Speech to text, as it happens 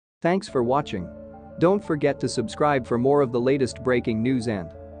Thanks for watching. Don't forget to subscribe for more of the latest breaking news and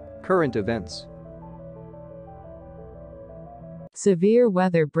current events. Severe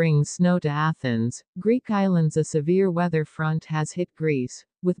weather brings snow to Athens, Greek islands. A severe weather front has hit Greece,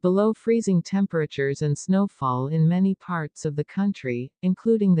 with below freezing temperatures and snowfall in many parts of the country,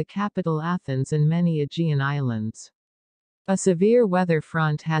 including the capital Athens and many Aegean islands. A severe weather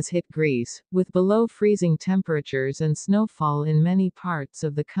front has hit Greece, with below freezing temperatures and snowfall in many parts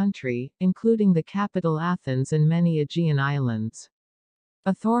of the country, including the capital Athens and many Aegean islands.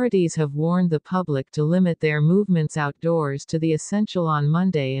 Authorities have warned the public to limit their movements outdoors to the essential on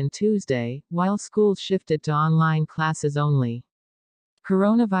Monday and Tuesday, while schools shifted to online classes only.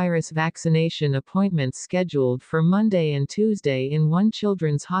 Coronavirus vaccination appointments scheduled for Monday and Tuesday in one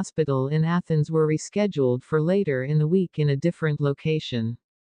children's hospital in Athens were rescheduled for later in the week in a different location.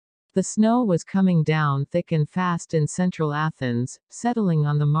 The snow was coming down thick and fast in central Athens, settling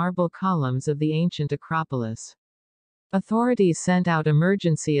on the marble columns of the ancient Acropolis. Authorities sent out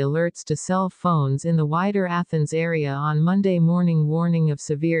emergency alerts to cell phones in the wider Athens area on Monday morning, warning of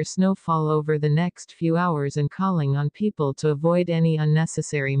severe snowfall over the next few hours and calling on people to avoid any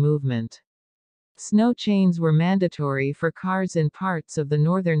unnecessary movement. Snow chains were mandatory for cars in parts of the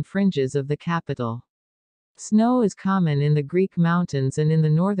northern fringes of the capital. Snow is common in the Greek mountains and in the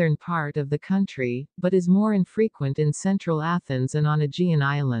northern part of the country, but is more infrequent in central Athens and on Aegean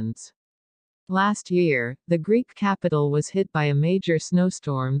islands. Last year, the Greek capital was hit by a major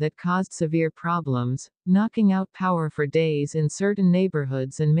snowstorm that caused severe problems, knocking out power for days in certain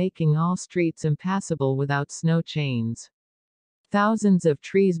neighborhoods and making all streets impassable without snow chains. Thousands of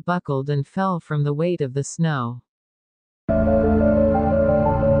trees buckled and fell from the weight of the snow.